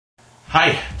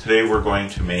Hi, today we're going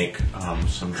to make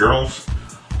some journals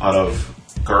out of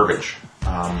garbage.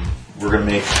 We're going to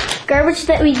make garbage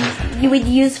that you would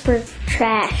use for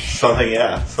trash.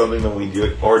 something that we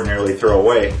do ordinarily throw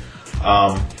away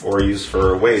or use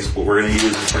for waste. What we're going to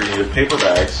use is we're going to use paper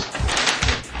bags,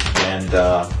 and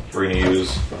we're going to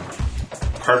use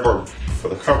cardboard for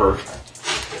the cover,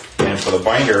 and for the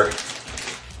binder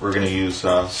we're going to use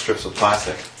strips of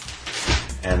plastic.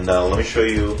 And let me show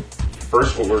you.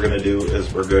 First, what we're going to do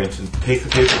is we're going to take the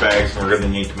paper bags and we're going to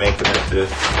need to make them into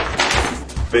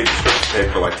big strips of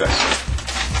paper like this.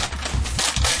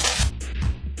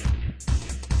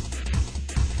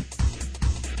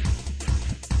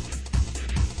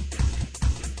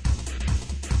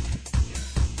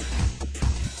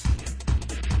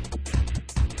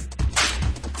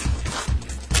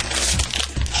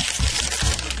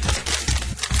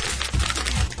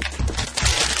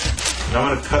 And I'm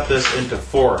going to cut this into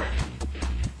 4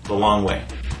 the long way.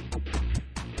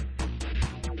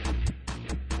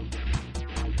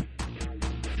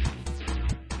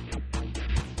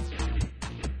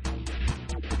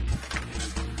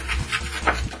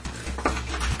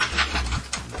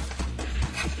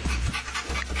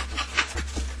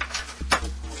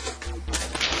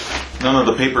 None of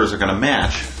the papers are going to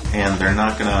match, and they're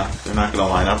not going to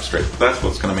line up straight. That's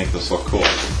what's going to make this look cool.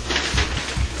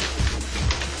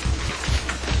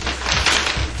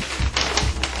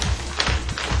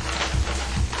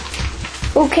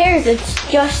 Who cares? It's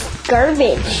just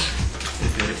garbage.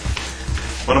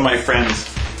 One of my friends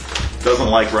doesn't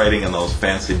like writing in those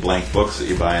fancy blank books that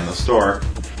you buy in the store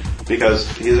because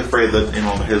he's afraid that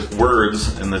his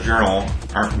words in the journal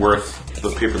aren't worth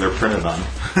the paper they're printed on.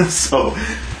 So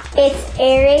it's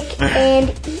Eric, and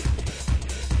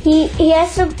he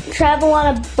has to travel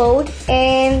on a boat.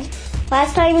 And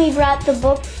last time he brought the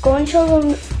book. Go and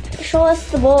show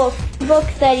us the book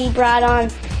that he brought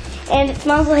on. And it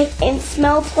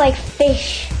smells like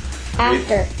fish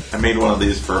after. I made one of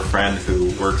these for a friend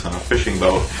who works on a fishing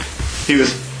boat.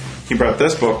 He brought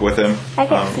this book with him. I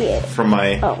can see it from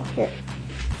my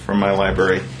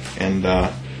library, and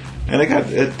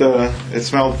it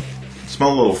smelled a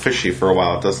little fishy for a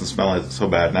while. It doesn't smell so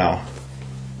bad now.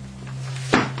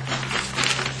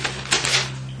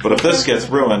 But if this gets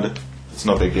ruined, it's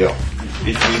no big deal.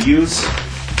 If you use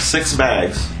 6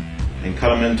 bags and cut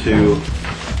them into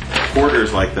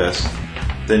quarters like this,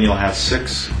 then you'll have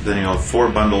 4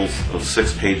 bundles of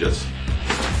 6 pages.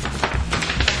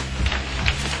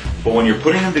 But when you're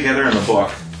putting them together in a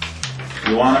book,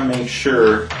 you want to make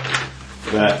sure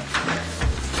that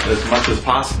as much as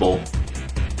possible,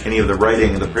 any of the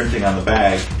writing, the printing on the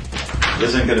bag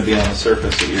isn't going to be on the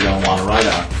surface that you're going to want to write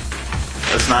on.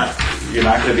 You're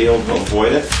not going to be able to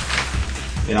avoid it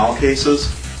in all cases,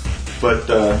 but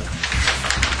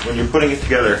when you're putting it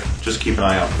together, just keep an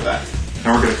eye out for that.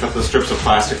 Now we're going to cut the strips of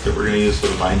plastic that we're going to use for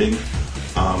the binding.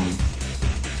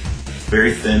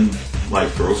 Very thin,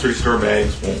 like grocery store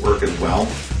bags, won't work as well.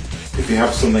 If you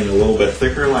have something a little bit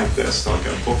thicker like this, like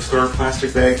a bookstore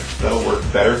plastic bag, that'll work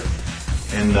better.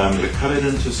 And I'm going to cut it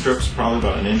into strips probably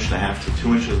about 1.5 inches to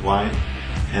 2 inches wide,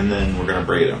 and then we're going to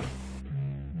braid them.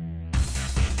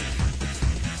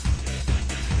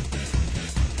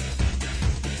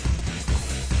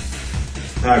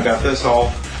 Now I've got this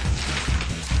all.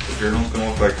 The journal's going to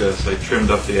look like this. I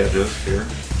trimmed up the edges here,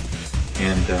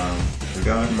 and we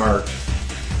got it marked.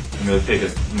 I'm going to take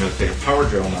a power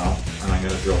drill now, and I'm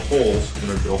going to drill holes. I'm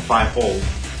going to drill 5 holes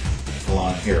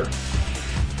along here.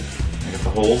 I got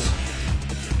the holes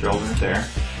drilled right there.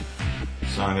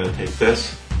 So I'm going to take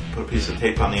this, put a piece of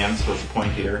tape on the end so it's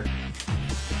pointier,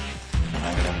 and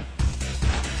I'm going to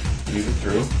weave it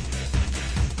through.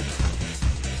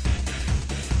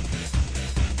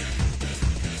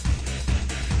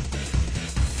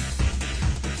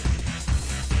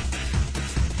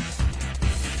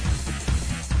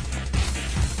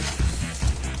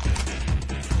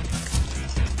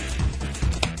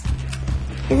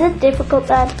 Is it difficult,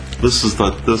 Dad? This is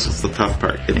the tough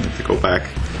part, getting it to go back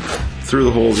through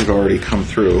the holes you've already come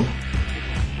through.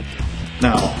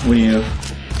 Now,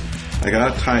 I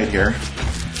got it tied here,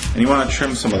 and you want to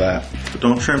trim some of that, but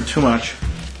don't trim too much.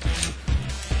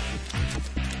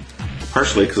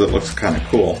 Partially because it looks kind of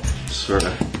cool, sort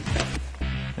of.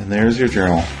 And there's your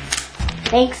journal.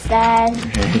 Thanks, Dad.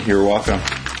 Hey, you're welcome.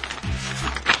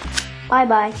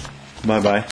 Bye-bye. Bye-bye.